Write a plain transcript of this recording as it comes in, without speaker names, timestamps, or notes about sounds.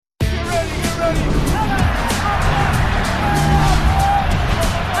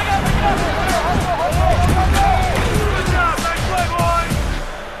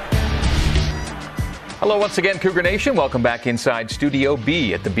Hello once again, Cougar Nation. Welcome back inside Studio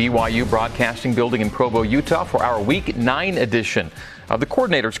B at the BYU Broadcasting Building in Provo, Utah for our Week 9 edition of the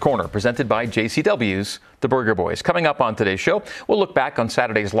Coordinator's Corner, presented by JCW's The Burger Boys. Coming up on today's show, we'll look back on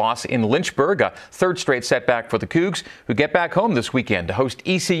Saturday's loss in Lynchburg, a third straight setback for the Cougs, who get back home this weekend to host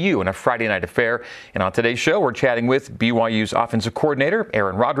ECU in a Friday night affair. And on today's show, we're chatting with BYU's offensive coordinator,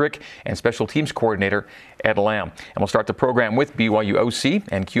 Aaron Roderick, and special teams coordinator, Ed Lamb. And we'll start the program with BYU OC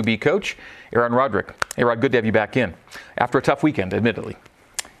and QB coach, Aaron Roderick. Hey, Rod, good to have you back in after a tough weekend, admittedly.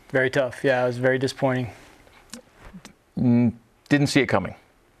 Very tough. Yeah, it was very disappointing. Didn't see it coming.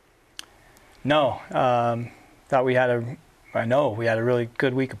 No. Thought we had a really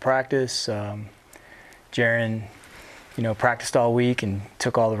good week of practice. Jaren, practiced all week and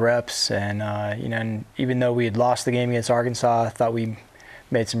took all the reps. And, and even though we had lost the game against Arkansas, I thought we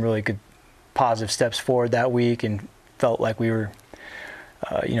made some really good positive steps forward that week and felt like we were,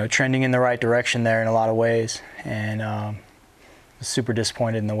 trending in the right direction there in a lot of ways. And was super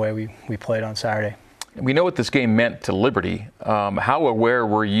disappointed in the way we played on Saturday. We know what this game meant to Liberty. How aware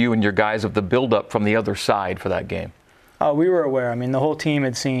were you and your guys of the buildup from the other side for that game? We were aware. I mean, the whole team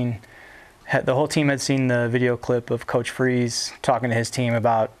had seen the video clip of Coach Freeze talking to his team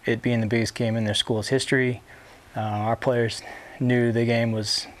about it being the biggest game in their school's history. Our players knew the game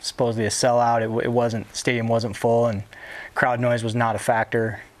was supposedly a sellout. It wasn't. Stadium wasn't full, and crowd noise was not a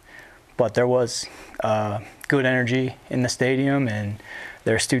factor. But there was good energy in the stadium, and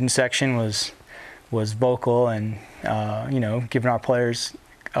their student section was vocal and, giving our players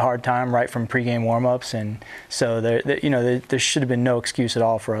a hard time right from pregame warm-ups. And so there should have been no excuse at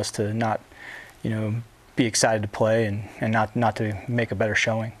all for us to not, be excited to play and not to make a better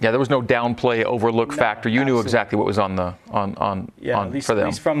showing. Yeah, there was no downplay, overlook factor. You knew exactly what was on at least, for them.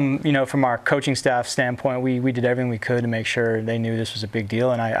 At least from our coaching staff standpoint, we did everything we could to make sure they knew this was a big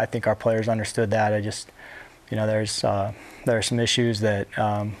deal, and I think our players understood that. There are some issues that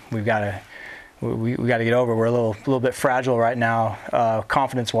we've got to. We got to get over. We're a little bit fragile right now,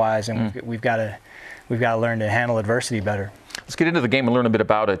 confidence-wise, and we've got to learn to handle adversity better. Let's get into the game and learn a bit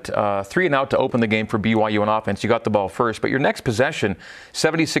about it. 3 and out to open the game for BYU on offense. You got the ball first, but your next possession,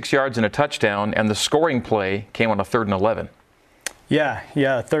 76 yards and a touchdown, and the scoring play came on a 3rd and 11. Yeah,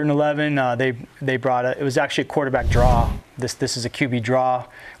 3rd and 11. They brought it was actually a quarterback draw. This is a QB draw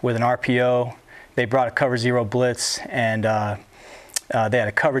with an RPO. They brought a cover 0 blitz, and they had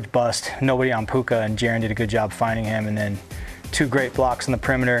a coverage bust, nobody on Puka, and Jaren did a good job finding him, and then 2 great blocks on the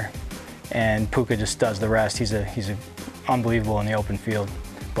perimeter, and Puka just does the rest. He's unbelievable in the open field.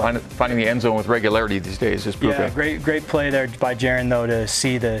 Finding the end zone with regularity these days is Puka. Yeah, great play there by Jaren, though, to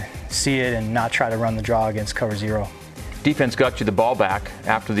see it and not try to run the draw against cover 0. Defense got you the ball back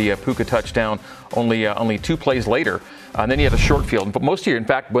after the Puka touchdown only 2 plays later. And then you had a short field. But most of in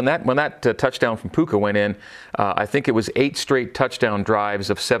fact, when that touchdown from Puka went in, I think it was 8 straight touchdown drives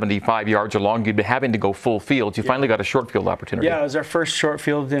of 75 yards or long. You'd been having to go full field. You finally got a short field opportunity. Yeah, it was our first short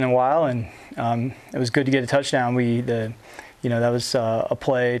field in a while, and it was good to get a touchdown. That was a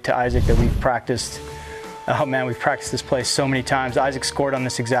play to Isaac that we've practiced. Oh man, we've practiced this play so many times. Isaac scored on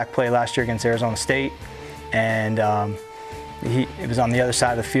this exact play last year against Arizona State, and it was on the other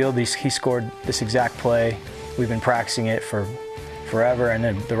side of the field. He scored this exact play. We've been practicing it for forever, and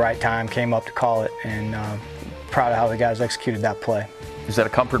then the right time came up to call it, and proud of how the guys executed that play. Is that a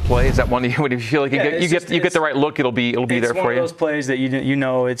comfort play? Is that one when you feel like you get the right look, it'll be there for you? It's one of those plays that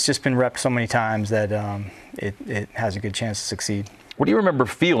it's just been repped so many times that it has a good chance to succeed. What do you remember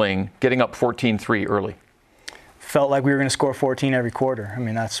feeling getting up 14-3 early? Felt like we were going to score 14 every quarter. I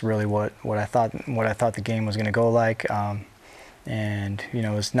mean, that's really what I thought the game was going to go like. And it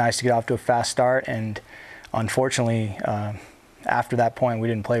was nice to get off to a fast start, and unfortunately, after that point, we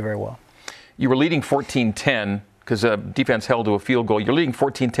didn't play very well. You were leading 14-10 because defense held to a field goal. You're leading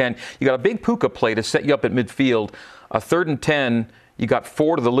 14-10. You got a big Puka play to set you up at midfield. A 3rd and 10, you got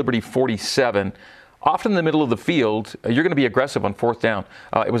 4 to the Liberty 47. Often in the middle of the field, you're going to be aggressive on 4th down.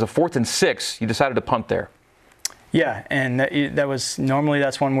 It was a 4th and 6. You decided to punt there. Yeah, and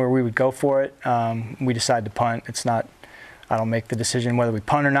that's one where we would go for it. We decided to punt. I don't make the decision whether we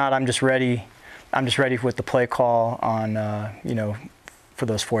punt or not. I'm just ready with the play call on, for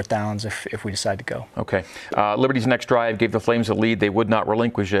those 4th downs if we decide to go. Okay. Liberty's next drive gave the Flames a lead. They would not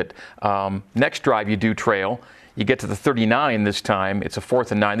relinquish it. Next drive, you do trail. You get to the 39 this time. It's a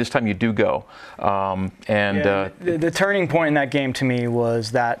 4th and 9. This time you do go. The turning point in that game to me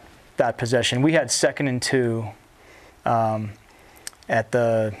was that possession. We had 2nd and 2 at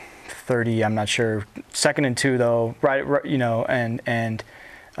the 30. I'm not sure. 2nd and 2 though. Right.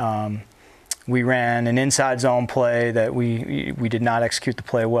 We ran an inside zone play that we did not execute the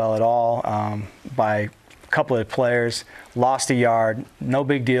play well at all by a couple of players. Lost a yard, no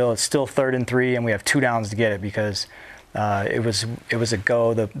big deal. It's still 3rd and 3, and we have 2 downs to get it because it was a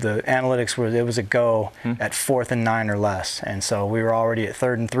go. The analytics were it was a go at 4th and 9 or less, and so we were already at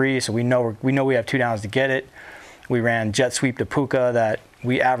 3rd and 3. So we know we have 2 downs to get it. We ran jet sweep to Puka that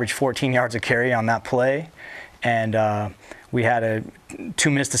we averaged 14 yards a carry on that play, and we had 2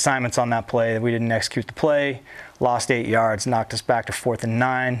 missed assignments on that play. We didn't execute the play, lost 8 yards, knocked us back to 4th and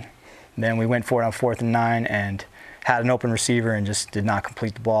 9. Then we went for it on 4th and 9 and had an open receiver and just did not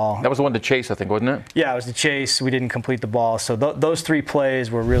complete the ball. That was the one to Chase, I think, wasn't it? Yeah, it was the Chase. We didn't complete the ball. So those 3 plays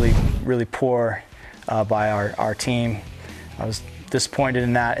were really, really poor by our team. I was disappointed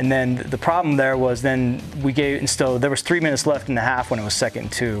in that. And then the problem there was then there was 3 minutes left in the half when it was 2nd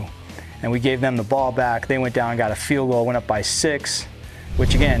and 2. And we gave them the ball back. They went down and got a field goal, went up by 6,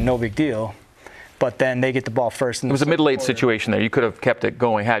 which, again, no big deal. But then they get the ball first. It was a mid-late situation there. You could have kept it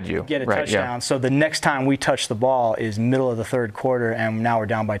going, had you. Get a touchdown. Yeah. So the next time we touch the ball is middle of the 3rd quarter, and now we're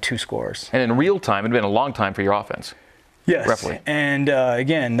down by 2 scores. And in real time, it had been a long time for your offense. Yes. Roughly. And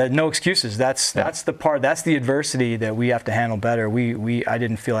again, no excuses. That's the part. That's the adversity that we have to handle better. I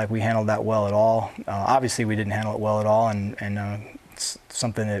didn't feel like we handled that well at all. Obviously, we didn't handle it well at all, and it's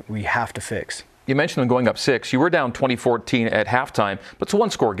something that we have to fix. You mentioned them going up 6. You were down 20-14 at halftime, but it's a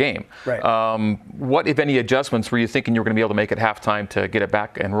 1-score game. Right. What, if any, adjustments were you thinking you were going to be able to make at halftime to get it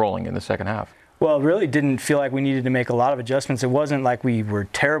back and rolling in the second half? Well, really didn't feel like we needed to make a lot of adjustments. It wasn't like we were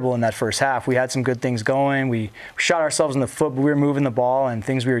terrible in that first half. We had some good things going. We shot ourselves in the foot, but we were moving the ball, and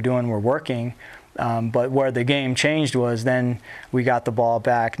things we were doing were working. But where the game changed was then we got the ball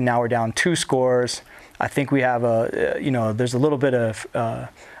back. Now we're down 2 scores. I think we have there's a little bit of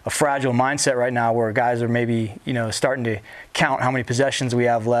a fragile mindset right now where guys are maybe, starting to count how many possessions we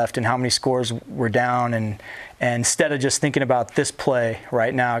have left and how many scores we're down. And instead of just thinking about this play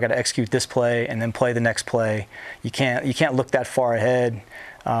right now, I got to execute this play and then play the next play. You can't look that far ahead.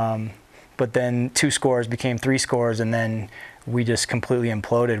 But then 2 scores became 3 scores, and then we just completely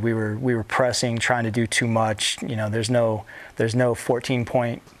imploded. We were pressing, trying to do too much. There's no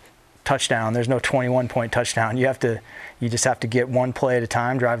 14-point touchdown. There's no 21-point touchdown. You just have to get 1 play at a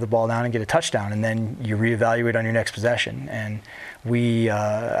time, drive the ball down, and get a touchdown, and then you reevaluate on your next possession. And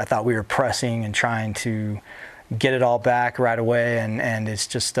I thought we were pressing and trying to get it all back right away, and it's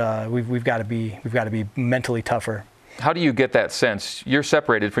just we've got to be mentally tougher. How do you get that sense? You're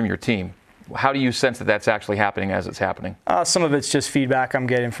separated from your team. How do you sense that that's actually happening as it's happening? Some of it's just feedback I'm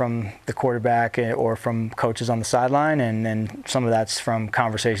getting from the quarterback or from coaches on the sideline, and then some of that's from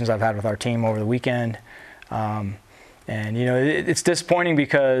conversations I've had with our team over the weekend. It's disappointing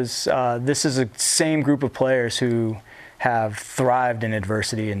because this is the same group of players who have thrived in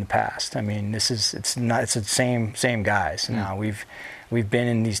adversity in the past. I mean, it's the same guys. Now we've been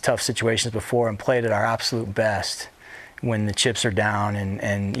in these tough situations before and played at our absolute best when the chips are down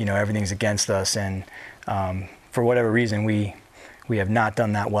and everything's against us, and for whatever reason we have not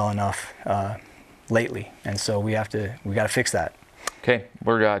done that well enough lately, and so we got to fix that. Okay,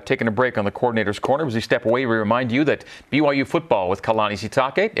 we're taking a break on the Coordinator's Corner. As we step away, we remind you that BYU football with Kalani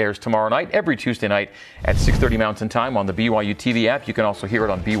Sitake airs tomorrow night, every Tuesday night at 6:30 Mountain Time on the BYU TV app. You can also hear it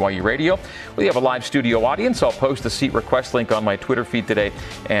on BYU Radio. We have a live studio audience. I'll post the seat request link on my Twitter feed today,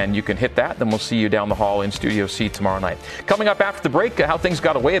 and you can hit that. Then we'll see you down the hall in Studio C tomorrow night. Coming up after the break, how things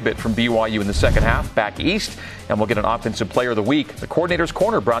got away a bit from BYU in the second half, back east, and we'll get an Offensive Player of the Week. The Coordinator's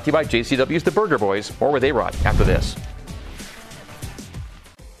Corner brought to you by JCW's The Burger Boys. More with A-Rod after this.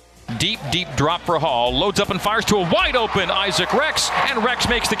 Deep drop for Hall. Loads up and fires to a wide open Isaac Rex. And Rex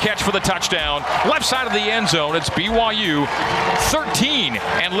makes the catch for the touchdown. Left side of the end zone. It's BYU 13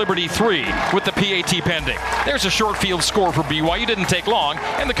 and Liberty 3 with the PAT pending. There's a short field score for BYU. Didn't take long.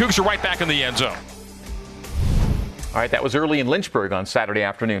 And the Cougs are right back in the end zone. All right, that was early in Lynchburg on Saturday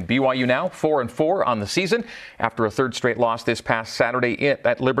afternoon. BYU now 4-4 on the season after a third straight loss this past Saturday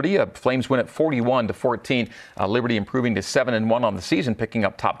at Liberty. Flames win at 41-14. Liberty improving to 7-1 on the season, picking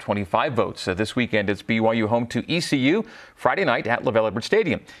up top 25 votes. This weekend, it's BYU home to ECU Friday night at LaVell Edwards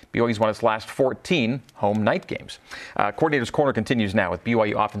Stadium. BYU's won its last 14 home night games. Coordinator's Corner continues now with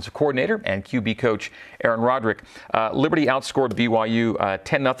BYU offensive coordinator and QB coach Aaron Roderick. Liberty outscored BYU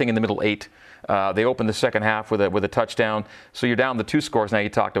 10-0 in the middle 8. They opened the second half with a touchdown. So you're down the 2 scores now. You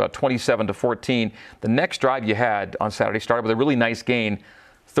talked about 27-14. The next drive you had on Saturday started with a really nice gain.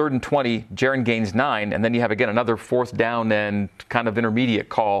 3rd and 20, Jaren gains 9, and then you have again another 4th down and kind of intermediate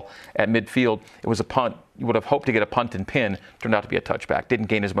call at midfield. It was a punt. You would have hoped to get a punt and pin. Turned out to be a touchback. Didn't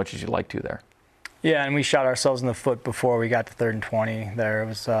gain as much as you'd like to there. Yeah, and we shot ourselves in the foot before we got to 3rd and 20. There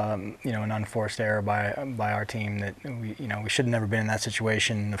was, an unforced error by our team that we should have never been in that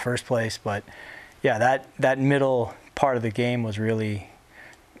situation in the first place. But yeah, that middle part of the game was really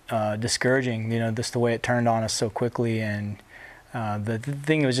discouraging. Just the way it turned on us so quickly, and the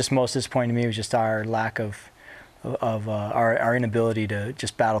thing that was just most disappointing to me was just our lack of our inability to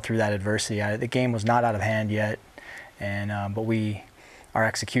just battle through that adversity. The game was not out of hand yet, and but our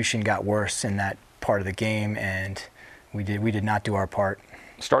execution got worse in that part of the game, and we did not do our part.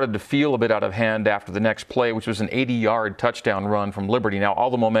 Started to feel a bit out of hand after the next play, which was an 80-yard touchdown run from Liberty. Now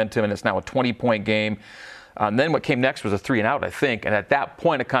all the momentum, and it's now a 20-point game. And then what came next was a 3-and-out, I think. And at that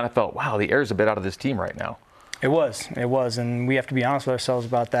point, it kind of felt, wow, the air's a bit out of this team right now. It was, and we have to be honest with ourselves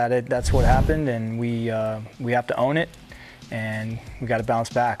about that. That's what happened, and we have to own it, and we got to bounce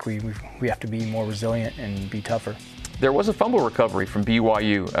back. We have to be more resilient and be tougher. There was a fumble recovery from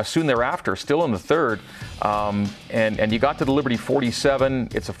BYU soon thereafter, still in the third, and you got to the Liberty 47.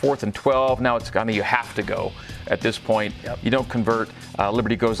 It's a 4th and 12. Now it's kind of you have to go at this point. Yep. You don't convert.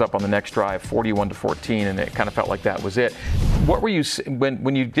 Liberty goes up on the next drive, 41-14, and it kind of felt like that was it. What were you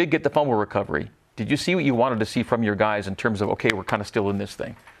when you did get the fumble recovery? Did you see what you wanted to see from your guys in terms of, okay, we're kind of still in this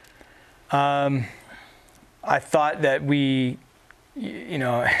thing? I thought that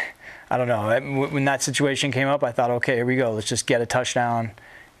I don't know. When that situation came up, I thought, okay, here we go. Let's just get a touchdown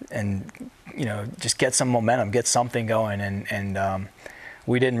and, just get some momentum, get something going. And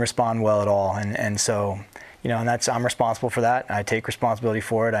we didn't respond well at all. And so, and I'm responsible for that. I take responsibility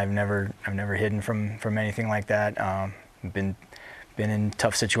for it. I've never hidden from anything like that. Been in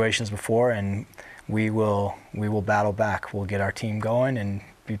tough situations before, and we will battle back. We'll get our team going and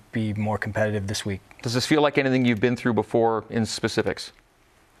be more competitive this week. Does this feel like anything you've been through before in specifics?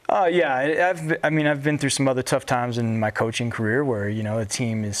 Yeah, I've been through some other tough times in my coaching career where, a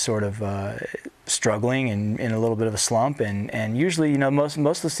team is sort of struggling and in a little bit of a slump, and usually, most of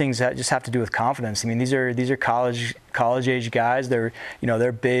those things just have to do with confidence. I mean, these are college age guys. They're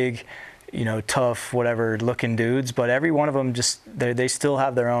big, tough, whatever looking dudes, but every one of them they still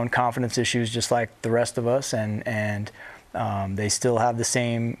have their own confidence issues, just like the rest of us, and they still have the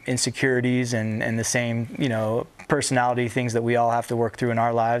same insecurities and the same, personality things that we all have to work through in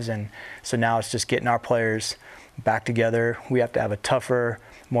our lives. And so now it's just getting our players back together. We have to have a tougher,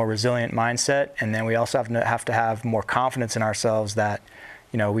 more resilient mindset, and then we also have to have more confidence in ourselves that,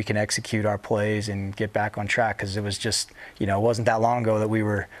 we can execute our plays and get back on track, because it was just, it wasn't that long ago that we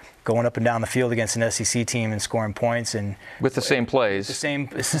were going up and down the field against an SEC team and scoring points, and with the same plays. It's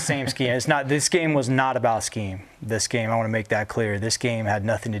the same scheme. This game was not about scheme. This game, I want to make that clear. This game had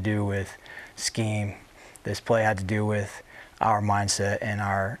nothing to do with scheme. This play had to do with our mindset and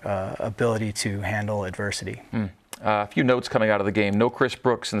our ability to handle adversity. A few notes coming out of the game. No Chris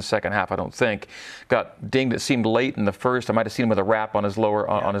Brooks in the second half, I don't think. Got dinged, it seemed, late in the first. I might have seen him with a wrap on his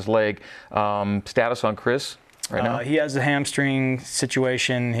on his leg. Status on Chris right now? He has a hamstring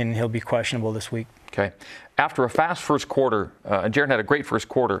situation, and he'll be questionable this week. Okay. After a fast first quarter, and Jaren had a great first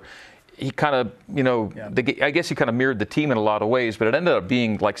quarter, he kind of, I guess he kind of mirrored the team in a lot of ways, but it ended up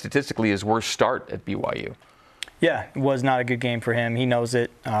being, like, statistically his worst start at BYU. Yeah, it was not a good game for him. He knows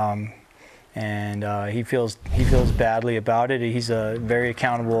it, and he feels badly about it. He's very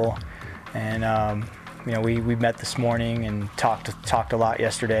accountable, and we met this morning and talked a lot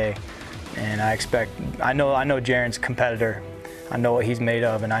yesterday, and I know Jaren's a competitor. I know what he's made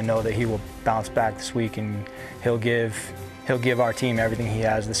of, and I know that he will bounce back this week, and he'll give our team everything he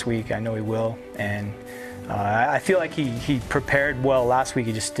has this week. I know he will, and I feel like he prepared well last week.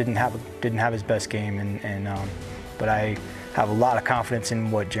 He just didn't have his best game, but I have a lot of confidence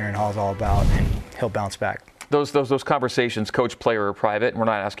in what Jaren Hall's all about, and he'll bounce back. Those conversations, coach, player, or private, and we're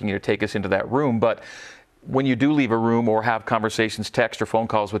not asking you to take us into that room, but when you do leave a room or have conversations, text or phone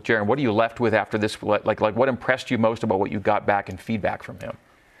calls with Jaren, what are you left with after this? Like what impressed you most about what you got back and feedback from him?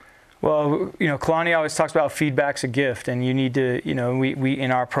 Well, Kalani always talks about feedback's a gift, and you need to, we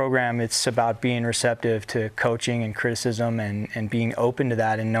in our program, it's about being receptive to coaching and criticism, and being open to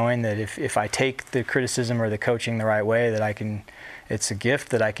that, and knowing that if I take the criticism or the coaching the right way, that it's a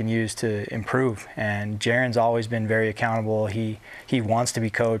gift that I can use to improve. And Jaren's always been very accountable. He wants to be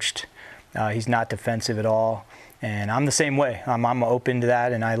coached. He's not defensive at all. And I'm the same way. I'm open to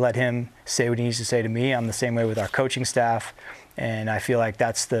that, and I let him say what he needs to say to me. I'm the same way with our coaching staff. And I feel like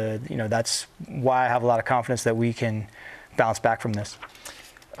that's why I have a lot of confidence that we can bounce back from this.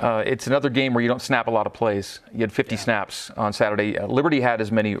 It's another game where you don't snap a lot of plays. You had 50 snaps on Saturday. Liberty had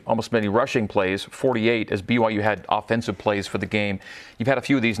almost many rushing plays, 48, as BYU had offensive plays for the game. You've had a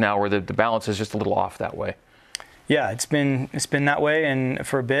few of these now where the balance is just a little off that way. Yeah, it's been that way and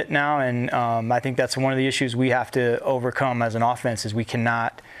for a bit now, and I think that's one of the issues we have to overcome as an offense is we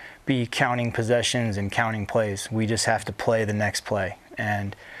cannot be counting possessions and counting plays. We just have to play the next play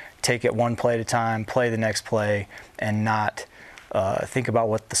and take it one play at a time, play the next play, and not think about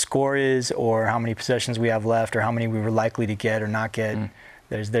what the score is or how many possessions we have left or how many we were likely to get or not get.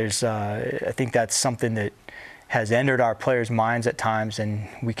 I think that's something that has entered our players' minds at times, and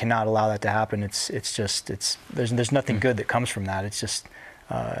we cannot allow that to happen. There's nothing good that comes from that. It's just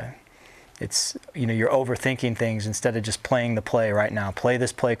you're overthinking things instead of just playing the play right now. Play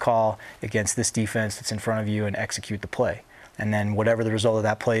this play call against this defense that's in front of you and execute the play. And then whatever the result of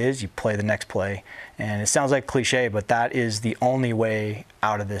that play is, you play the next play. And it sounds like cliche, but that is the only way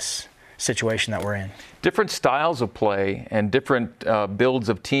out of this situation that we're in. Different styles of play and different builds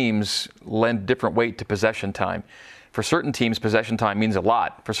of teams lend different weight to possession time. For certain teams, possession time means a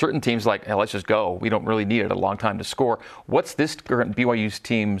lot. For certain teams, like, hey, let's just go. We don't really need it a long time to score. What's this current BYU's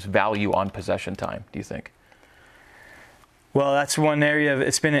team's value on possession time, do you think? Well, that's one area.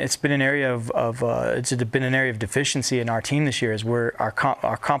 It's been an area of deficiency in our team this year. Is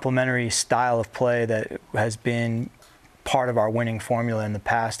our complementary style of play that has been part of our winning formula in the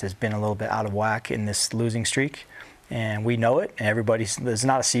past has been a little bit out of whack in this losing streak, and we know it. And it's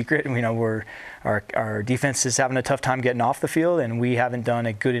not a secret. We know our defense is having a tough time getting off the field, and we haven't done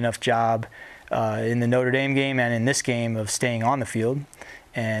a good enough job in the Notre Dame game and in this game of staying on the field.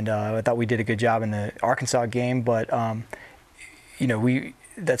 And I thought we did a good job in the Arkansas game, but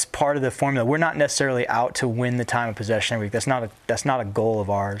that's part of the formula. We're not necessarily out to win the time of possession every week. That's not a goal of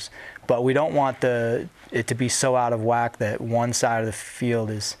ours. But we don't want it to be so out of whack that one side of the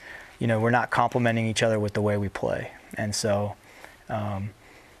field is, we're not complementing each other with the way we play. And so,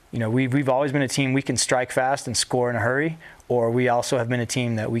 we've always been a team we can strike fast and score in a hurry, or we also have been a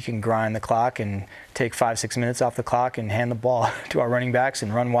team that we can grind the clock and take 5-6 minutes off the clock and hand the ball to our running backs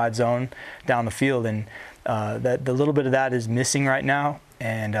and run wide zone down the field. And that the little bit of that is missing right now.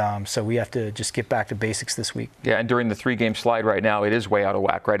 And so we have to just get back to basics this week. Yeah, and during the 3-game slide right now, it is way out of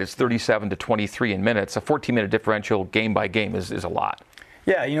whack, right? It's 37-23 in minutes. A 14-minute differential game by game is a lot.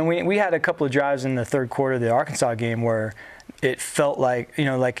 Yeah, we had a couple of drives in the third quarter of the Arkansas game where it felt like,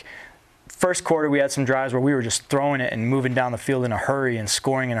 first quarter we had some drives where we were just throwing it and moving down the field in a hurry and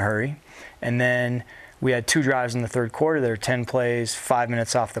scoring in a hurry. And then we had 2 drives in the third quarter that are 10 plays, 5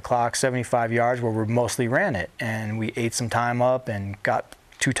 minutes off the clock, 75 yards where we mostly ran it. And we ate some time up and got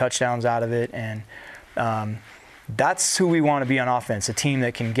 2 touchdowns out of it. And that's who we want to be on offense, a team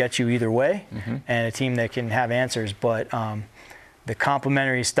that can get you either way and a team that can have answers. But the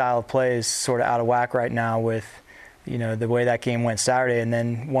complementary style of play is sort of out of whack right now with, the way that game went Saturday. And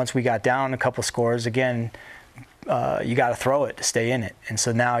then once we got down a couple scores, again, you got to throw it to stay in it. And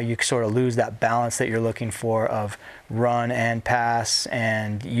so now you sort of lose that balance that you're looking for of run and pass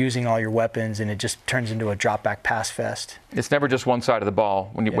and using all your weapons, and it just turns into a drop back pass fest. It's never just one side of the ball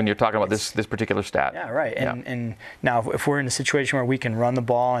when you're talking about this particular stat. Yeah, right. And now if we're in a situation where we can run the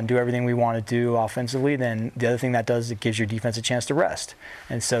ball and do everything we want to do offensively, then the other thing that does, it gives your defense a chance to rest.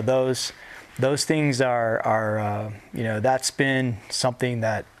 And so those things are that's been something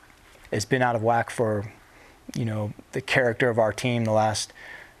that has been out of whack for the character of our team the last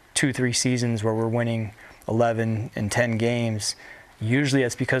 2-3 seasons where we're winning 11 and 10 games. Usually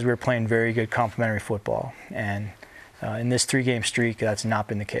it's because we're playing very good complementary football. And in this 3-game streak, that's not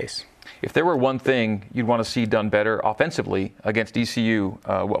been the case. If there were one thing you'd want to see done better offensively against ECU,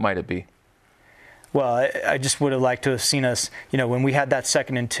 what might it be? Well, I just would have liked to have seen us, when we had that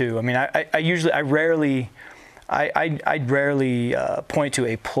 2nd and 2. I mean, I rarely point to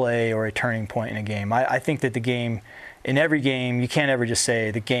a play or a turning point in a game. I think that in every game, you can't ever just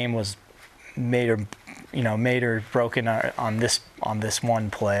say the game was made or broken on this one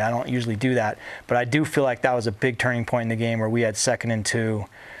play. I don't usually do that, but I do feel like that was a big turning point in the game where we had 2nd and 2,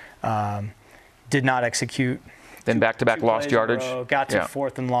 did not execute. Then back-to-back lost yardage. Got to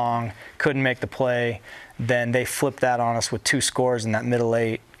 4th and long, couldn't make the play. Then they flipped that on us with 2 scores in that middle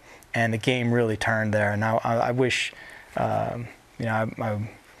 8. And the game really turned there. And I wish, I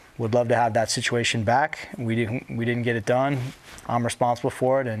would love to have that situation back. We didn't get it done. I'm responsible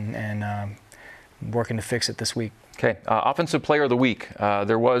for it, and working to fix it this week. Okay, Offensive Player of the Week.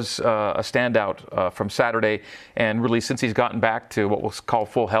 There was a standout from Saturday, and really since he's gotten back to what we'll call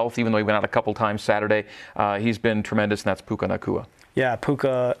full health, even though he went out a couple times Saturday, he's been tremendous, and that's Puka Nacua. Yeah,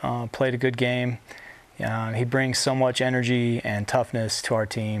 Puka played a good game. He brings so much energy and toughness to our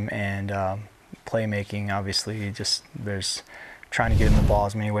team, and playmaking, obviously. There's trying to get him the ball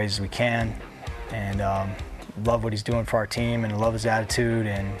as many ways as we can, and love what he's doing for our team, and love his attitude,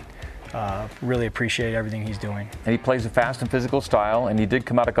 and really appreciate everything he's doing. And he plays a fast and physical style, and he did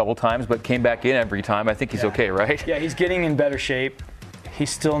come out a couple times, but came back in every time. I think he's okay, right? Yeah, he's getting in better shape. He's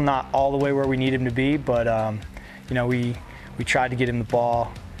still not all the way where we need him to be, but we tried to get him the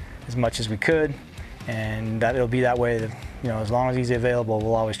ball as much as we could, and that it'll be that way. As long as he's available,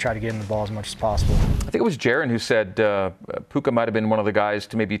 we'll always try to get him the ball as much as possible. I think it was Jaron who said Puka might have been one of the guys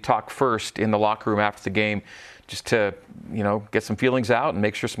to maybe talk first in the locker room after the game, just to get some feelings out and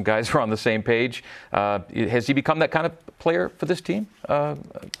make sure some guys are on the same page. Has he become that kind of player for this team?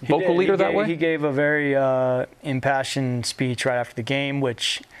 Vocal leader that way? He gave a very impassioned speech right after the game,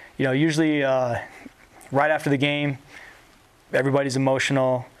 which usually right after the game, everybody's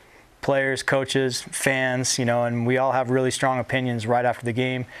emotional. Players, coaches, fans, and we all have really strong opinions right after the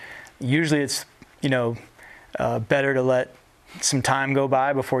game. Usually it's, better to let some time go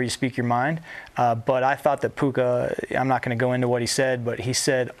by before you speak your mind. But I thought that Puka, I'm not going to go into what he said, but he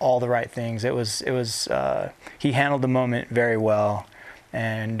said all the right things. He handled the moment very well.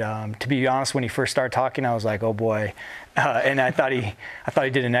 And to be honest, when he first started talking, I was like, oh boy. And I thought he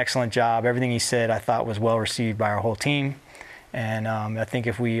did an excellent job. Everything he said, I thought was well received by our whole team. And I think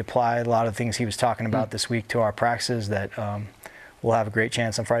if we apply a lot of things he was talking about this week to our practices, that we'll have a great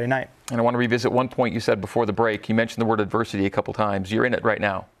chance on Friday night. And I want to revisit one point you said before the break. You mentioned the word adversity a couple times. You're in it right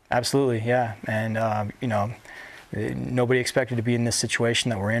now. Absolutely, yeah. And, nobody expected to be in this situation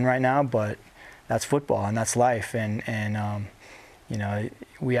that we're in right now, but that's football and that's life. And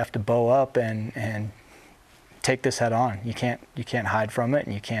we have to bow up and take this head on. You can't hide from it,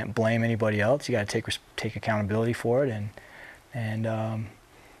 and you can't blame anybody else. You got to take accountability for it. And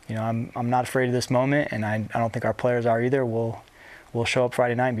I'm not afraid of this moment, and I don't think our players are either. We'll show up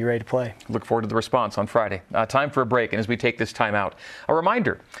Friday night and be ready to play. Look forward to the response on Friday. Time for a break, and as we take this time out, a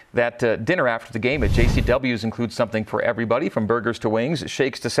reminder that dinner after the game at JCW's includes something for everybody, from burgers to wings,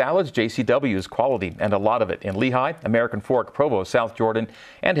 shakes to salads. JCW's quality, and a lot of it, in Lehigh, American Fork, Provo, South Jordan,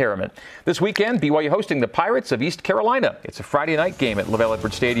 and Harriman. This weekend, BYU hosting the Pirates of East Carolina. It's a Friday night game at LaVell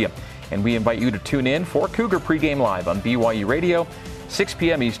Edwards Stadium, and we invite you to tune in for Cougar pregame live on BYU Radio, 6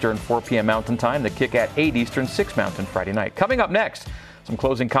 p.m. Eastern, 4 p.m. Mountain Time. The kick at 8 Eastern, 6 Mountain Friday night. Coming up next, some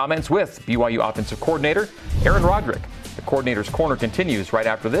closing comments with BYU offensive coordinator Aaron Roderick. The Coordinator's Corner continues right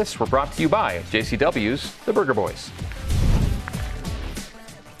after this. We're brought to you by JCW's The Burger Boys.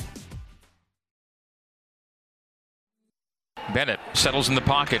 Bennett settles in the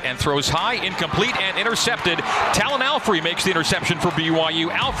pocket and throws high, incomplete, and intercepted. Talon Alfrey makes the interception for BYU.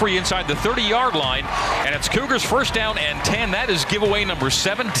 Alfrey inside the 30-yard line, and it's Cougars first down and 10. That is giveaway number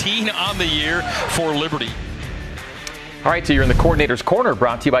 17 on the year for Liberty. All right, so you're in the Coordinator's Corner,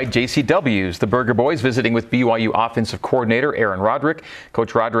 brought to you by JCW's. The Burger Boys visiting with BYU offensive coordinator Aaron Roderick.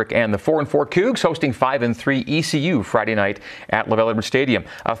 Coach Roderick and the 4-4 Cougs hosting 5-3 ECU Friday night at LaVell Edwards Stadium.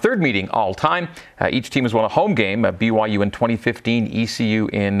 A third meeting all time. Each team has won a home game, BYU in 2015, ECU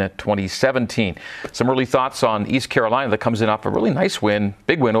in 2017. Some early thoughts on East Carolina that comes in off a really nice win,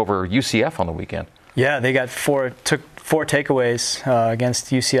 big win over UCF on the weekend. Yeah, they took four takeaways against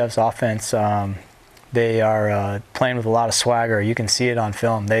UCF's offense. They are playing with a lot of swagger. You can see it on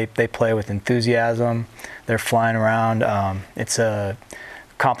film. They play with enthusiasm. They're flying around. It's a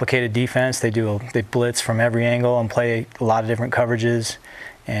complicated defense. They blitz from every angle and play a lot of different coverages.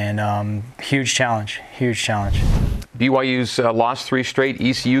 And huge challenge. BYU's lost 3 straight.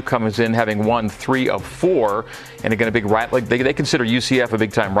 ECU comes in having won 3 of 4, and again a big they consider UCF a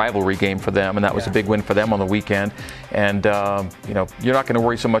big-time rivalry game for them, and that was a big win for them on the weekend. And you're not going to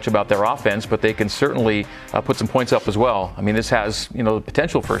worry so much about their offense, but they can certainly put some points up as well. I mean, this has the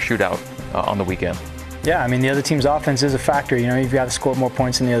potential for a shootout on the weekend. Yeah, I mean, the other team's offense is a factor. You've got to score more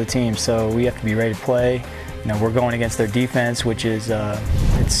points than the other team, so we have to be ready to play. We're going against their defense, which is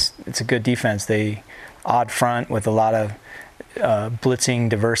it's a good defense. They odd front with a lot of blitzing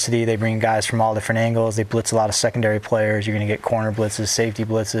diversity. They bring guys from all different angles. They blitz a lot of secondary players. You're going to get corner blitzes, safety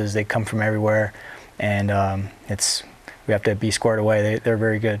blitzes. They come from everywhere, and we have to be squared away. They're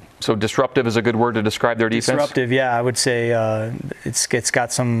very good. So disruptive is a good word to describe their defense? Disruptive, yeah. I would say it's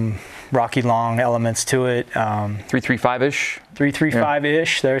got some Rocky Long elements to it. 3-3-5-ish?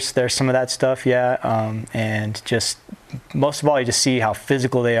 3-3-5-ish. There's some of that stuff, yeah. And just most of all, you just see how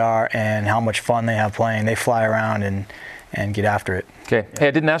physical they are and how much fun they have playing. They fly around and get after it. Okay. Hey,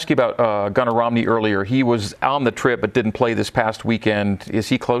 I didn't ask you about Gunnar Romney earlier. He was on the trip but didn't play this past weekend. Is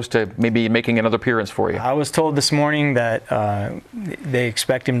he close to maybe making another appearance for you? I was told this morning that they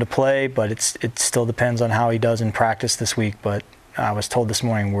expect him to play, but it still depends on how he does in practice this week. But I was told this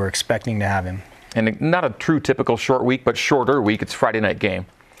morning we're expecting to have him. And not a true typical short week, but shorter week. It's Friday night game.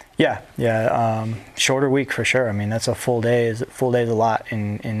 Yeah. Shorter week for sure. I mean, that's a full day. Full day is a lot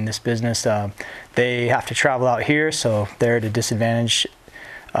in this business. They have to travel out here, so they're at a disadvantage.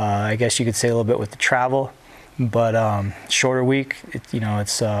 I guess you could say a little bit with the travel, but shorter week.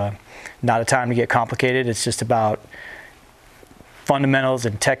 It's not a time to get complicated. It's just about fundamentals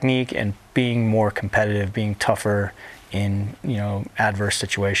and technique and being more competitive, being tougher in adverse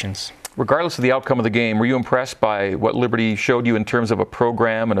situations. Regardless of the outcome of the game, were you impressed by what Liberty showed you in terms of a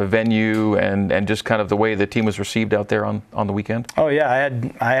program and a venue and just kind of the way the team was received out there on the weekend? Oh yeah,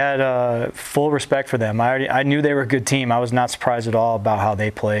 I had full respect for them. I knew they were a good team. I was not surprised at all about how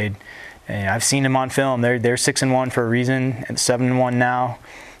they played. And I've seen them on film. They're 6-1 for a reason and 7-1 now.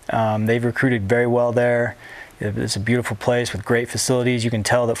 They've recruited very well there. It's a beautiful place with great facilities. You can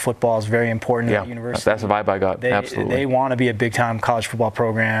tell that football is very important at the university. That's the vibe I got. Absolutely. They want to be a big-time college football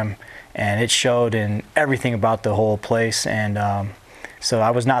program, and it showed in everything about the whole place. And so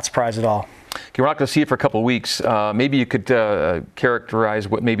I was not surprised at all. Okay, we're not going to see it for a couple of weeks. Maybe you could characterize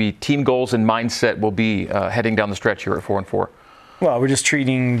what maybe team goals and mindset will be heading down the stretch here at 4-4. Well, we're just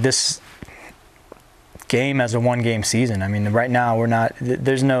treating this game as a one-game season. I mean, right now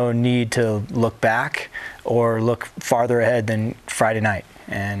there's no need to look back or look farther ahead than Friday night.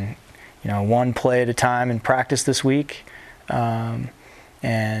 And one play at a time in practice this week,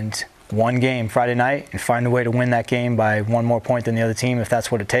 and one game Friday night, and find a way to win that game by one more point than the other team if that's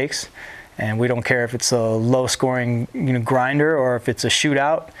what it takes. And we don't care if it's a low-scoring grinder or if it's a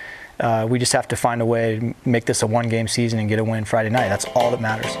shootout. We just have to find a way to make this a one-game season and get a win Friday night. That's all that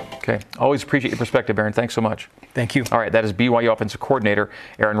matters. Okay. Always appreciate your perspective, Aaron. Thanks so much. Thank you. All right. That is BYU offensive coordinator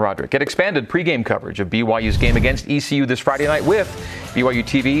Aaron Roderick. Get expanded pregame coverage of BYU's game against ECU this Friday night with BYU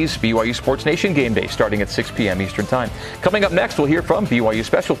TV's BYU Sports Nation Game Day starting at 6 p.m. Eastern Time. Coming up next, we'll hear from BYU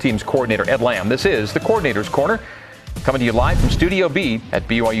Special Teams Coordinator Ed Lamb. This is the Coordinator's Corner. Coming to you live from Studio B at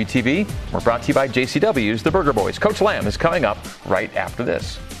BYU TV. We're brought to you by JCW's The Burger Boys. Coach Lamb is coming up right after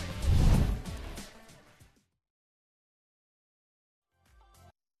this.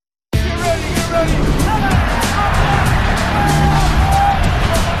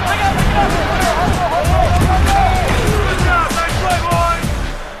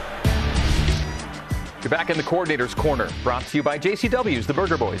 You're back in the Coordinator's Corner, brought to you by JCW's The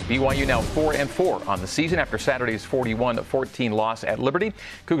Burger Boys. BYU now 4-4 on the season after Saturday's 41-14 loss at Liberty.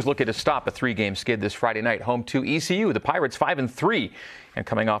 Cougs looking to stop a 3-game skid this Friday night, home to ECU. The Pirates 5-3 and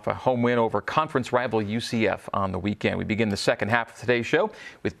coming off a home win over conference rival UCF on the weekend. We begin the second half of today's show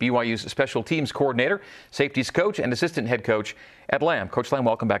with BYU's Special Teams Coordinator, Safeties Coach, and Assistant Head Coach Ed Lamb. Coach Lamb,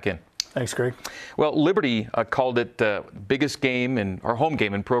 welcome back in. Thanks, Greg. Well, Liberty called it the biggest game our home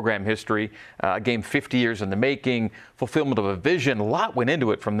game in program history, a game 50 years in the making, fulfillment of a vision. A lot went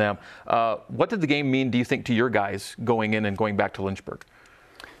into it from them. What did the game mean, do you think, to your guys going in and going back to Lynchburg?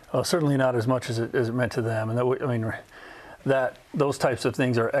 Certainly not as much as it meant to them. And those types of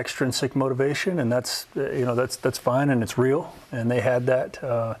things are extrinsic motivation, and that's fine and it's real. And they had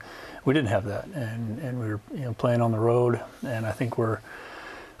that. We didn't have that, and we were playing on the road, and I think we're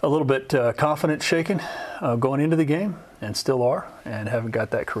a little bit confidence shaken going into the game, and still are, and haven't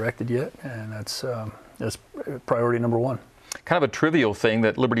got that corrected yet. And that's priority number one. Kind of a trivial thing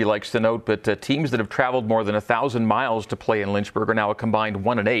that Liberty likes to note, but teams that have traveled more than 1,000 miles to play in Lynchburg are now a combined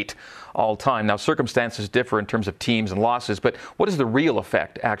 1-8 all time. Now, circumstances differ in terms of teams and losses, but what is the real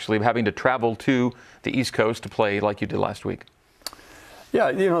effect, actually, of having to travel to the East Coast to play like you did last week?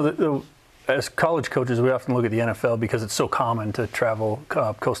 Yeah, as college coaches, we often look at the NFL because it's so common to travel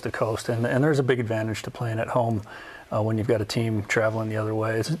coast to coast, and there's a big advantage to playing at home when you've got a team traveling the other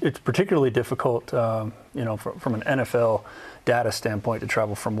way. It's particularly difficult, from an NFL data standpoint, to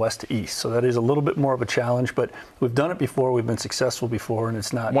travel from west to east. So that is a little bit more of a challenge, but we've done it before. We've been successful before, and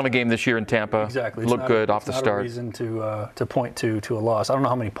it's not. Won a game this year in Tampa. Exactly. Looked good off the start. It's not a reason to point to a loss. I don't know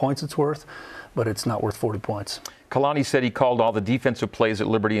how many points it's worth, but it's not worth 40 points. Kalani said he called all the defensive plays at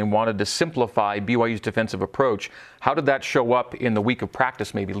Liberty and wanted to simplify BYU's defensive approach. How did that show up in the week of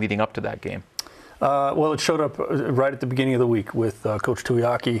practice, maybe leading up to that game? Well, it showed up right at the beginning of the week with Coach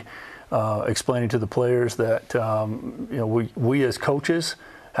Tuiaki explaining to the players that we as coaches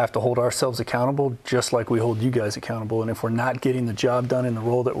have to hold ourselves accountable just like we hold you guys accountable. And if we're not getting the job done in the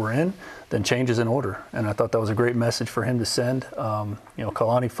role that we're in, then change is in order. And I thought that was a great message for him to send.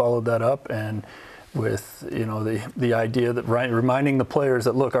 Kalani followed that up, and with the idea that reminding the players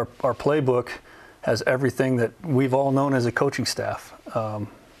that, look, our playbook has everything that we've all known as a coaching staff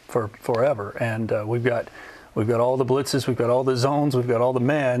for forever, and we've got all the blitzes, we've got all the zones, we've got all the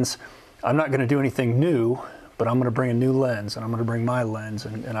mans. I'm not going to do anything new, but I'm going to bring a new lens, and I'm going to bring my lens,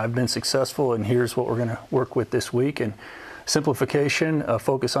 and I've been successful, and here's what we're going to work with this week. And simplification,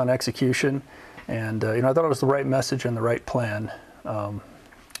 focus on execution, and I thought it was the right message and the right plan.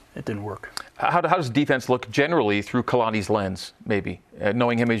 It didn't work. How does defense look generally through Kalani's lens, maybe,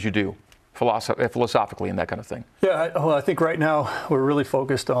 knowing him as you do, philosophically and that kind of thing? Yeah, I think right now we're really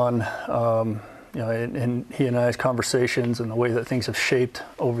focused on, in he and I's conversations and the way that things have shaped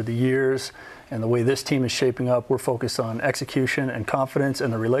over the years and the way this team is shaping up, we're focused on execution and confidence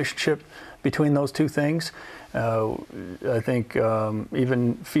and the relationship between those two things. I think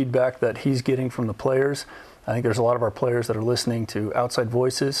even feedback that he's getting from the players, I think there's a lot of our players that are listening to outside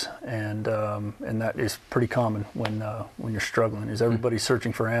voices, and that is pretty common when you're struggling. Is everybody's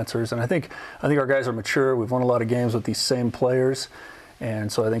searching for answers? And I think our guys are mature. We've won a lot of games with these same players,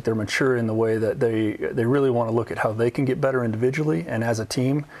 and so I think they're mature in the way that they really want to look at how they can get better individually and as a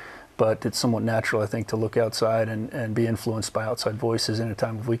team. But it's somewhat natural, I think, to look outside and be influenced by outside voices in a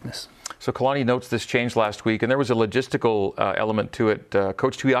time of weakness. So Kalani notes this change last week, and there was a logistical element to it.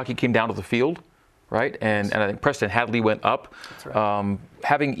 Coach Tuiaki came down to the field, right? And I think Preston Hadley went up. That's right.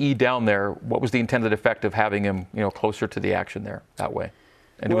 Having E down there, what was the intended effect of having him, closer to the action there that way?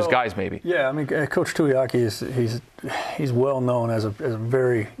 And to his guys, maybe. Yeah, I mean, Coach Tuiaki he's well known as a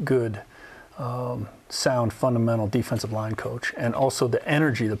very good, sound, fundamental defensive line coach, and also the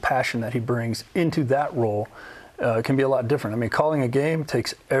energy, the passion that he brings into that role can be a lot different. I mean, calling a game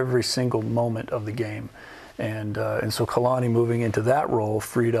takes every single moment of the game, and so Kalani moving into that role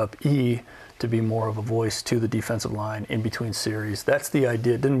freed up E to be more of a voice to the defensive line in between series. That's the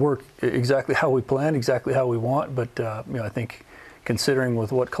idea. It didn't work exactly how we planned, exactly how we want, but I think considering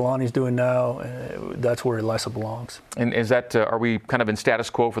with what Kalani's doing now, that's where Elisa belongs. And is that, are we kind of in status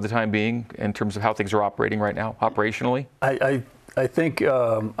quo for the time being in terms of how things are operating right now, operationally? I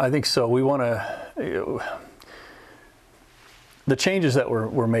think so. We want to. The changes that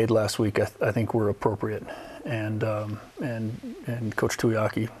were made last week, I think, were appropriate, and Coach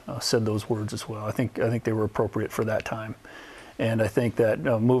Tuiaki said those words as well. I think they were appropriate for that time, and I think that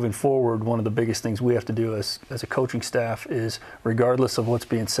moving forward, one of the biggest things we have to do as a coaching staff is, regardless of what's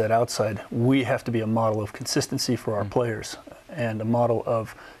being said outside, we have to be a model of consistency for our players and a model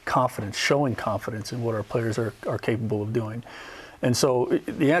of confidence, showing confidence in what our players are capable of doing. And so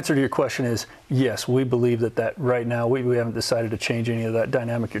the answer to your question is yes, we believe that right now we haven't decided to change any of that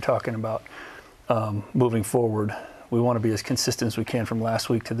dynamic you're talking about. Moving forward, we want to be as consistent as we can from last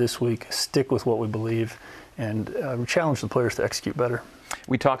week to this week, stick with what we believe, and challenge the players to execute better.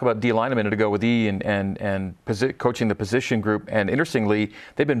 We talked about D-line a minute ago with E and coaching the position group, and interestingly,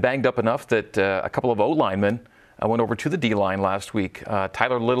 they've been banged up enough that a couple of O-linemen went over to the D-line last week.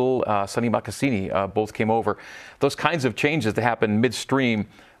 Tyler Little, Sonny Makasini both came over. Those kinds of changes that happen midstream,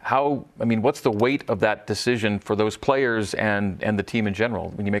 what's the weight of that decision for those players and the team in general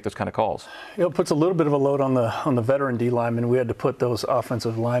when you make those kind of calls? It puts a little bit of a load on the veteran D linemen. We had to put those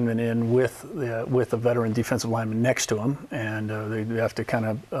offensive linemen in with a veteran defensive lineman next to them, and they have to kind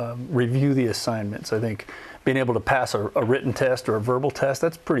of review the assignments. I think being able to pass a written test or a verbal test,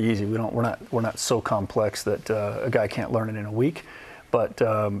 that's pretty easy. We're not so complex that a guy can't learn it in a week. But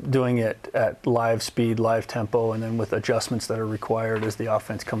doing it at live speed, live tempo, and then with adjustments that are required as the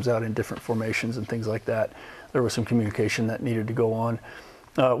offense comes out in different formations and things like that, there was some communication that needed to go on.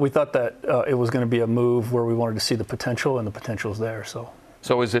 We thought that it was going to be a move where we wanted to see the potential, and the potential is there.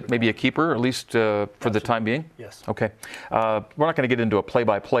 So is it maybe a keeper, at least for the time being? Yes. Okay. We're not going to get into a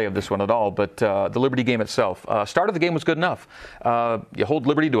play-by-play of this one at all, but the Liberty game itself. Start of the game was good enough. You hold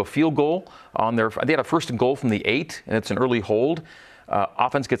Liberty to a field goal on they had a 1st and goal from the 8, and it's an early hold.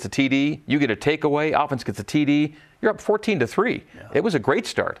 Offense gets a TD, you get a takeaway, offense gets a TD, you're up 14-3. Yeah. It was a great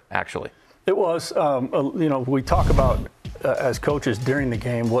start, actually. It was. We talk about, as coaches during the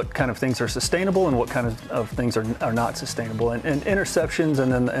game, what kind of things are sustainable and what kind of things are not sustainable. And interceptions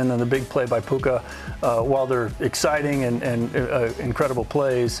and then the big play by Puka, while they're exciting and incredible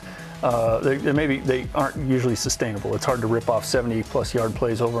plays, they aren't usually sustainable. It's hard to rip off 70-plus yard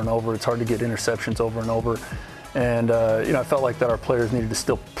plays over and over. It's hard to get interceptions over and over. And I felt like that our players needed to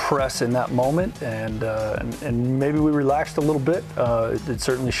still press in that moment, and maybe we relaxed a little bit. It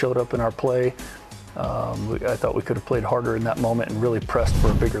certainly showed up in our play. I thought we could have played harder in that moment and really pressed for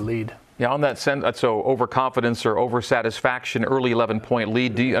a bigger lead. Yeah, on that sense, so overconfidence or oversatisfaction, early 11-point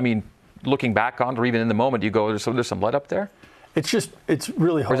lead. Looking back on, or even in the moment, you go, there's some let up there? It's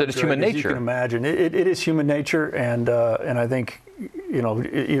really hard. Or is it just human nature? You can imagine. It is human nature, and I think,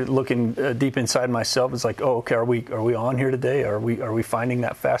 looking deep inside myself, it's like, oh, okay, are we on here today? Are we finding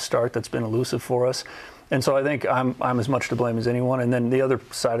that fast start that's been elusive for us? And so I think I'm as much to blame as anyone. And then the other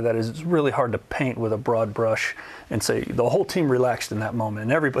side of that is it's really hard to paint with a broad brush and say the whole team relaxed in that moment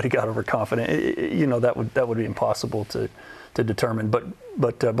and everybody got overconfident. That would be impossible to to determine.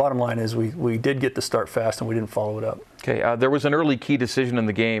 But bottom line is we did get the start fast and we didn't follow it up. Okay, there was an early key decision in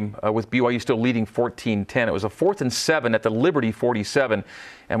the game with BYU still leading 14-10. It was a 4th and 7 at the Liberty 47,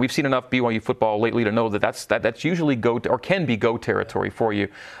 and we've seen enough BYU football lately to know that that's usually can be go territory for you.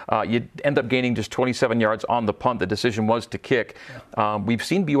 You end up gaining just 27 yards on the punt. The decision was to kick. Yeah. We've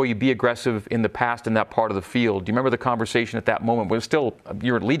seen BYU be aggressive in the past in that part of the field. Do you remember the conversation at that moment?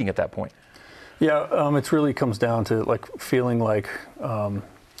 You were leading at that point. Yeah, it really comes down to feeling like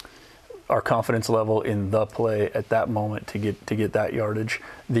our confidence level in the play at that moment to get that yardage.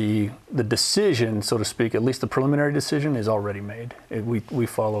 The decision, so to speak, at least the preliminary decision, is already made. We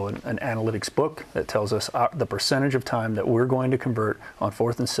follow an analytics book that tells us the percentage of time that we're going to convert on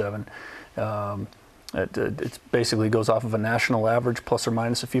 4th and 7. It basically goes off of a national average plus or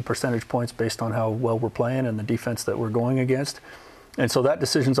minus a few percentage points based on how well we're playing and the defense that we're going against. And so that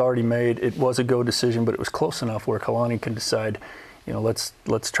decision's already made. It was a go decision, but it was close enough where Kalani can decide, let's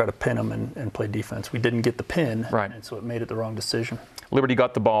try to pin them and play defense. We didn't get the pin, right, and so it made it the wrong decision. Liberty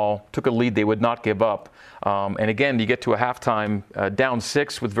got the ball, took a lead they would not give up. And again, you get to a halftime down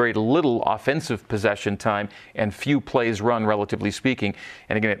 6 with very little offensive possession time and few plays run, relatively speaking.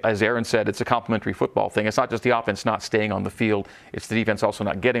 And again, as Aaron said, it's a complementary football thing. It's not just the offense not staying on the field. It's the defense also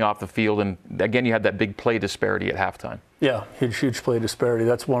not getting off the field. And again, you had that big play disparity at halftime. Yeah, huge play disparity.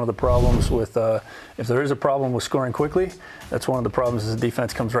 That's one of the problems with, if there is a problem with scoring quickly, that's one of the problems is the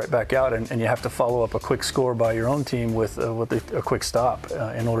defense comes right back out and you have to follow up a quick score by your own team with a quick stop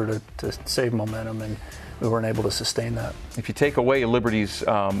in order to save momentum, and we weren't able to sustain that. If you take away Liberty's,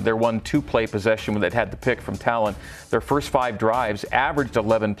 their 1-2 play possession when they'd had the pick from Talon, their first 5 drives averaged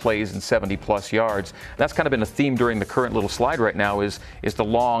 11 plays and 70-plus yards. That's kind of been a theme during the current little slide right now is the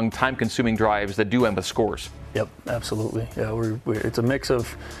long, time-consuming drives that do end with scores. Yep, absolutely. Yeah, it's a mix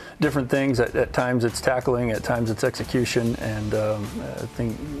of different things. At times it's tackling, at times it's execution, and I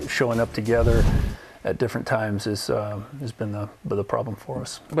think showing up together at different times has been the problem for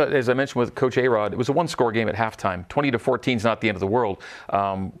us. But as I mentioned with Coach A-Rod, it was a 1-score game at halftime. 20-14 is not the end of the world.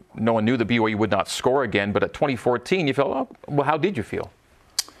 No one knew that BYU would not score again, but at 2014, you felt, well, how did you feel?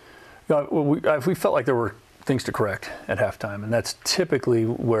 We felt like there were things to correct at halftime, and that's typically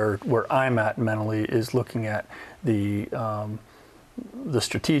where I'm at mentally, is looking at the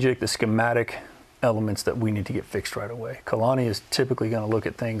strategic, the schematic elements that we need to get fixed right away. Kalani is typically going to look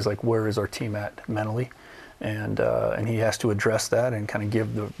at things like where is our team at mentally, and he has to address that and kind of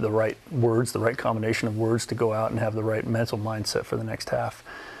give the right words, the right combination of words to go out and have the right mental mindset for the next half.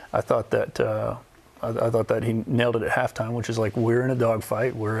 I thought that he nailed it at halftime, which is like, we're in a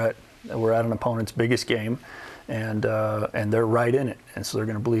dogfight. We're at an opponent's biggest game, and they're right in it, and so they're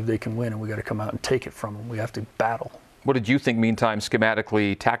going to believe they can win, and we got to come out and take it from them. We have to battle. What did you think, meantime,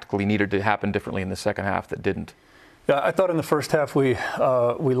 schematically, tactically needed to happen differently in the second half that didn't? Yeah, I thought in the first half we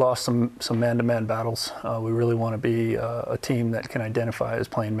lost some man-to-man battles. We really want to be a team that can identify as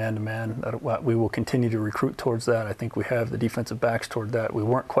playing man-to-man. We will continue to recruit towards that. I think we have the defensive backs toward that. We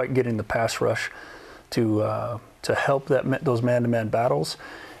weren't quite getting the pass rush to help those man-to-man battles.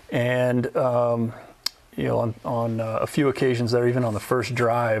 And on a few occasions there, even on the first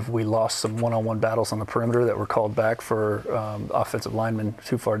drive, we lost some one-on-one battles on the perimeter that were called back for offensive linemen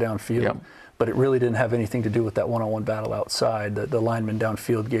too far downfield. Yep. But it really didn't have anything to do with that one-on-one battle outside. The linemen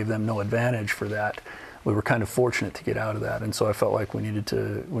downfield gave them no advantage for that. We were kind of fortunate to get out of that, and so I felt like we needed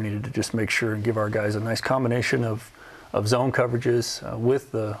to just make sure and give our guys a nice combination of zone coverages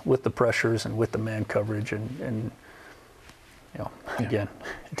with the pressures and with the man coverage, and again,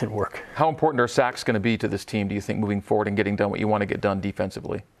 it didn't work. How important are sacks going to be to this team, do you think, moving forward and getting done what you want to get done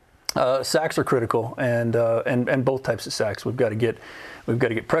defensively? Sacks are critical, and both types of sacks. We've got to get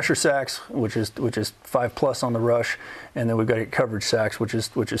pressure sacks, which is 5+ on the rush, and then we've got to get coverage sacks, which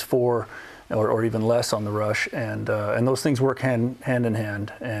is 4 or even less on the rush, and those things work hand in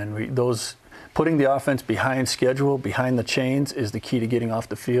hand, and putting the offense behind schedule, behind the chains, is the key to getting off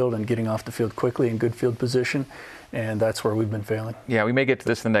the field and getting off the field quickly in good field position. And that's where we've been failing. Yeah, we may get to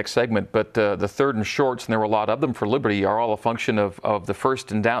this in the next segment, but the third and shorts, and there were a lot of them for Liberty, are all a function of the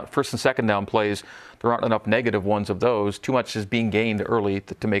first and second down plays. There aren't enough negative ones of those. Too much is being gained early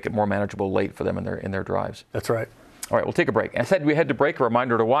to make it more manageable late for them in their drives. That's right. All right, we'll take a break. As said, we head to break. A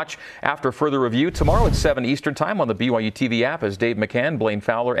reminder to watch after further review tomorrow at 7 Eastern Time on the BYU TV app as Dave McCann, Blaine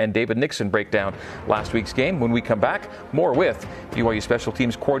Fowler, and David Nixon break down last week's game. When we come back, more with BYU Special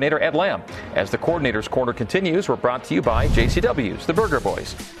Teams Coordinator Ed Lamb. As the Coordinator's Corner continues, we're brought to you by JCW's, the Burger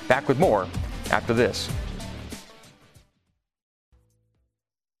Boys. Back with more after this.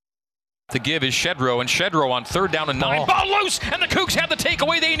 The give is Shedrow, and Shedrow on 3rd down and 9. Ball loose, and the Cougs have the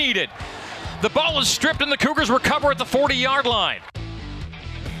takeaway they needed. The ball is stripped and the Cougars recover at the 40-yard line.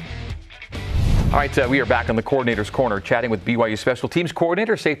 All right, we are back on the Coordinator's Corner chatting with BYU Special Teams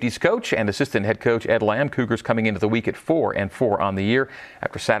Coordinator, Safeties Coach, and Assistant Head Coach Ed Lamb. Cougars coming into the week at 4-4 on the year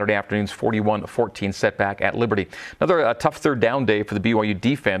after Saturday afternoon's 41-14 setback at Liberty. Another tough third down day for the BYU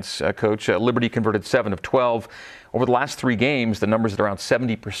defense, Coach. Liberty converted 7 of 12. Over the last 3 games, the numbers are around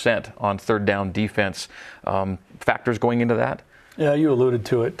 70% on third down defense. Factors going into that? Yeah, you alluded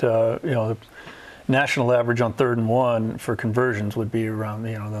to it. The national average on 3rd and 1 for conversions would be around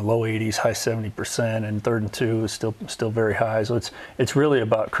the low 80s, high 70%, and 3rd and 2 is still very high. So it's really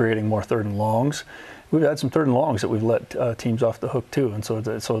about creating more 3rd and longs. We've had some 3rd and longs that we've let teams off the hook too, and so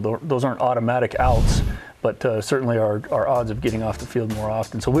those aren't automatic outs, but certainly our odds of getting off the field more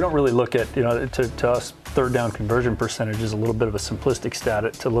often. So we don't really look at, to us, 3rd down conversion percentage is a little bit of a simplistic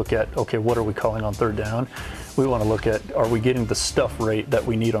stat to look at, okay, what are we calling on 3rd down? We want to look at, are we getting the stuff rate that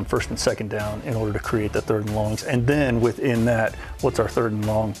we need on 1st and 2nd down in order to create the 3rd and longs? And then within that, what's our 3rd and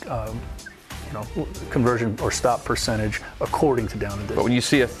long conversion or stop percentage according to down and distance. But when you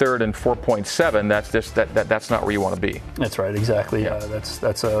see a 3rd and 4.7, that's not where you want to be. That's right, exactly. Yeah.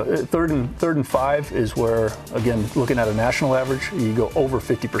 That's a 3rd and 5 is where, again, looking at a national average, you go over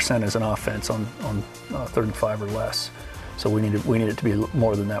 50% as an offense on 3rd and 5 or less. So we need it to be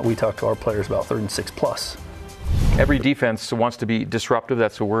more than that. We talk to our players about 3rd and 6 plus. Every defense wants to be disruptive.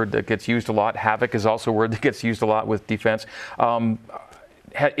 That's a word that gets used a lot. Havoc is also a word that gets used a lot with defense.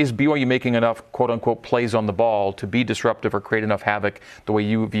 Is BYU making enough quote-unquote plays on the ball to be disruptive or create enough havoc the way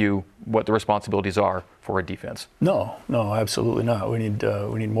you view what the responsibilities are for a defense? No, absolutely not. We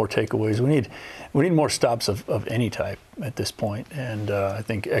need more takeaways. We need more stops of any type at this point, and I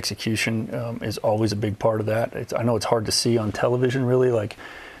think execution is always a big part of that. I know it's hard to see on television, really, like.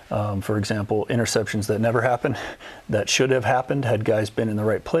 For example, interceptions that never happened, that should have happened had guys been in the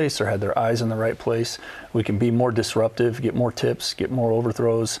right place or had their eyes in the right place. We can be more disruptive, get more tips, get more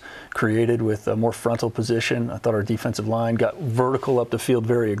overthrows created with a more frontal position. I thought our defensive line got vertical up the field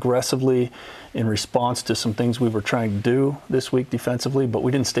very aggressively in response to some things we were trying to do this week defensively, but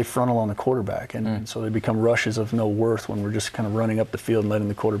we didn't stay frontal on the quarterback. And so they become rushes of no worth when we're just kind of running up the field and letting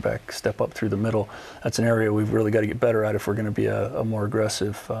the quarterback step up through the middle. That's an area we've really got to get better at if we're going to be a more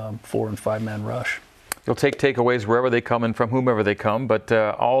aggressive 4- and 5-man rush. You'll take takeaways wherever they come and from whomever they come, but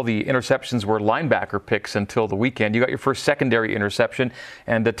all the interceptions were linebacker picks until the weekend. You got your first secondary interception,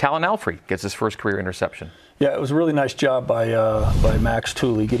 and Talon Alfrey gets his first career interception. Yeah, it was a really nice job by Max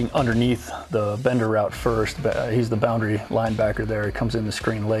Tooley getting underneath the bender route first. He's the boundary linebacker there. He comes in the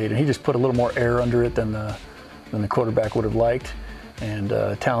screen late, and he just put a little more air under it than the quarterback would have liked. And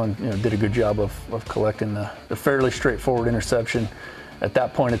Talon did a good job of collecting the fairly straightforward interception. At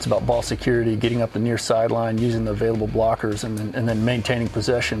that point, it's about ball security, getting up the near sideline, using the available blockers, and then maintaining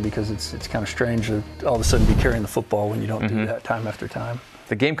possession, because it's kind of strange to all of a sudden be carrying the football when you don't do that time after time.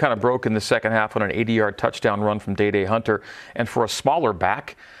 The game kind of broke in the second half on an 80-yard touchdown run from Day Hunter, and for a smaller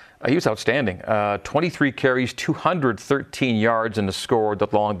back, he was outstanding. 23 carries, 213 yards, and the score, the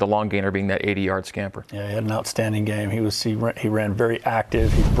long gainer being that 80-yard scamper. Yeah, he had an outstanding game. He ran very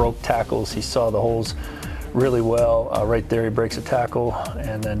active. He broke tackles. He saw the holes really well. Right there, he breaks a tackle,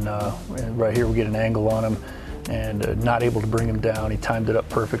 and then right here we get an angle on him, and not able to bring him down. He timed it up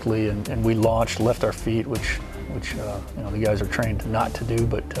perfectly, and we left our feet, which the guys are trained not to do,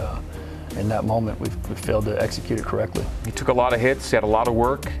 but in that moment we failed to execute it correctly. He took a lot of hits, he had a lot of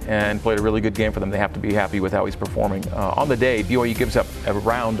work, and played a really good game for them. They have to be happy with how he's performing. On the day, BYU gives up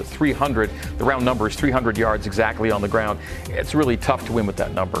around 300. The round number is 300 yards exactly on the ground. It's really tough to win with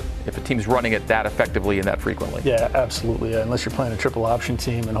that number if a team's running it that effectively and that frequently. Yeah, absolutely. Yeah. Unless you're playing a triple option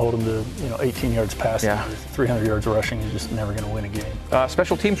team and hold them to 18 yards passing, 300 yards rushing, you're just never going to win a game.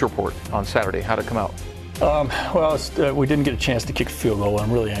 Special teams report on Saturday. How'd it come out? We didn't get a chance to kick a field goal.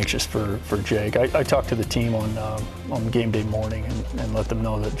 I'm really anxious for Jake. I talked to the team on game day morning and let them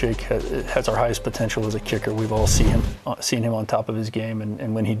know that Jake has our highest potential as a kicker. We've all seen him on top of his game,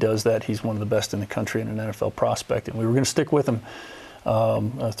 and when he does that, he's one of the best in the country and an NFL prospect. And we were going to stick with him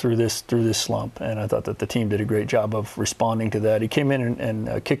through this slump. And I thought that the team did a great job of responding to that. He came in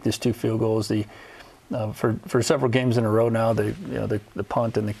and kicked his 2 field goals. For several games in a row now, the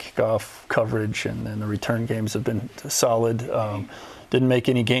punt and the kickoff coverage and the return games have been solid. Didn't make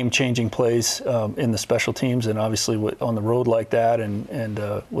any game-changing plays in the special teams, and obviously on the road like that and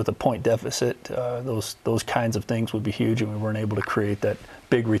with a point deficit, those kinds of things would be huge, and we weren't able to create that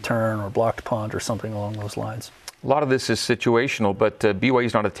big return or blocked punt or something along those lines. A lot of this is situational, but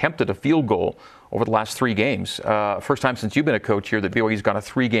BYU's not attempted a field goal over the last 3 games. First time since you've been a coach here that BYU's gone a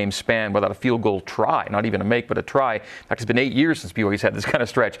 3-game span without a field goal try, not even a make, but a try. In fact, it's been 8 years since BYU's had this kind of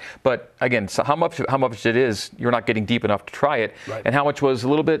stretch. But again, so how much it is you're not getting deep enough to try it, right. And how much was a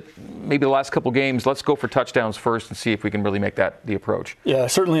little bit, maybe the last couple games, let's go for touchdowns first and see if we can really make that the approach. Yeah,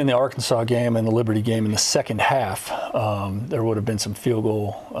 certainly in the Arkansas game and the Liberty game in the second half, there would have been some field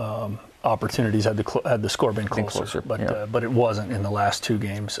goal opportunities had the score been closer. But it wasn't in the last 2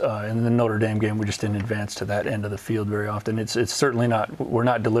 games. In the Notre Dame game, we just didn't advance to that end of the field very often. It's certainly not. We're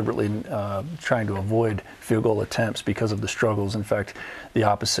not deliberately trying to avoid field goal attempts because of the struggles. In fact, the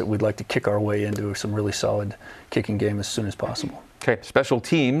opposite. We'd like to kick our way into some really solid kicking game as soon as possible. Okay, special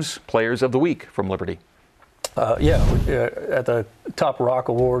teams players of the week from Liberty. At the Top Rock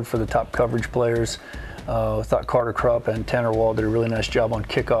Award for the top coverage players. I thought Carter Krupp and Tanner Wall did a really nice job on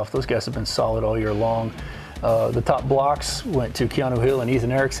kickoff. Those guys have been solid all year long. The top blocks went to Keanu Hill and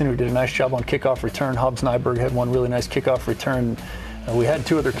Ethan Erickson, who did a nice job on kickoff return. Hobbs Nyberg had one really nice kickoff return. We had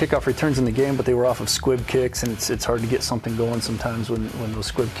 2 other kickoff returns in the game, but they were off of squib kicks, and it's hard to get something going sometimes when those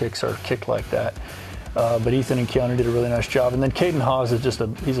squib kicks are kicked like that. But Ethan and Keanu did a really nice job. And then Caden Haws is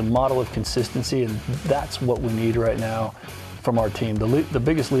he's a model of consistency, and that's what we need right now from our team. The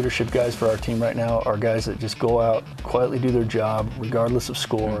biggest leadership guys for our team right now are guys that just go out, quietly do their job, regardless of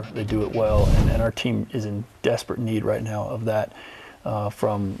score. They do it well, and our team is in desperate need right now of that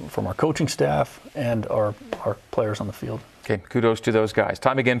from our coaching staff and our players on the field. Okay, kudos to those guys.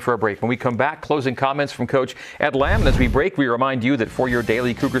 Time again for a break. When we come back, closing comments from Coach Ed Lamb. And as we break, we remind you that for your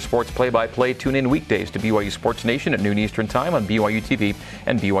daily Cougar Sports play-by-play, tune in weekdays to BYU Sports Nation at noon Eastern Time on BYU TV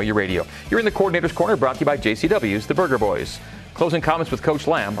and BYU Radio. You're in the Coordinator's Corner, brought to you by JCW's The Burger Boys. Closing comments with Coach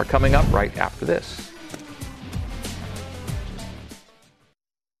Lamb are coming up right after this.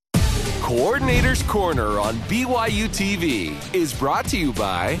 Coordinator's Corner on BYU TV is brought to you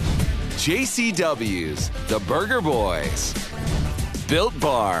by JCW's The Burger Boys, Built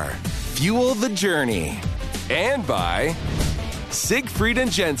Bar, Fuel the Journey, and by Siegfried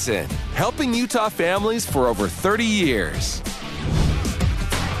and Jensen, helping Utah families for over 30 years.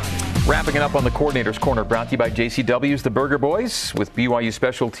 Wrapping it up on the Coordinator's Corner, brought to you by JCW's The Burger Boys, with BYU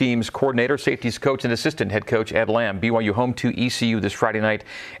Special Teams Coordinator, Safeties Coach, and Assistant Head Coach Ed Lamb. BYU home to ECU this Friday night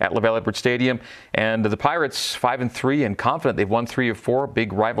at LaVell Edwards Stadium. And the Pirates 5-3 and confident. They've won 3 of 4.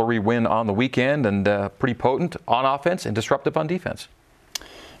 Big rivalry win on the weekend, and pretty potent on offense and disruptive on defense.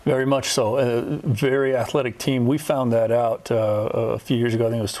 Very much so. A very athletic team. We found that out a few years ago. I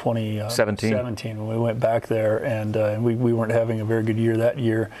think it was 2017 when we went back there, and we weren't having a very good year that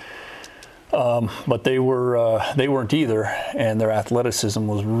year. But they weren't either, and their athleticism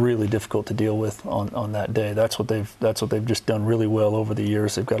was really difficult to deal with on that day. That's what they've just done really well over the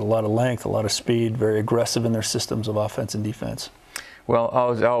years. They've got a lot of length, a lot of speed, very aggressive in their systems of offense and defense. Well,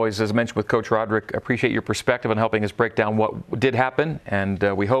 always, as mentioned with Coach Roderick, appreciate your perspective on helping us break down what did happen, and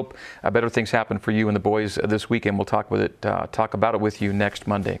we hope better things happen for you and the boys this weekend. We'll talk about it with you next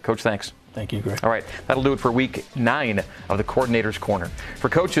Monday. Coach, thanks. Thank you, Greg. All right, that'll do it for week 9 of the Coordinator's Corner. For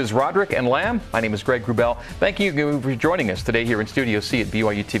Coaches Roderick and Lamb, my name is Greg Wrubell. Thank you for joining us today here in Studio C at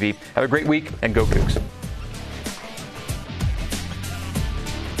BYU TV. Have a great week, and go Cougs.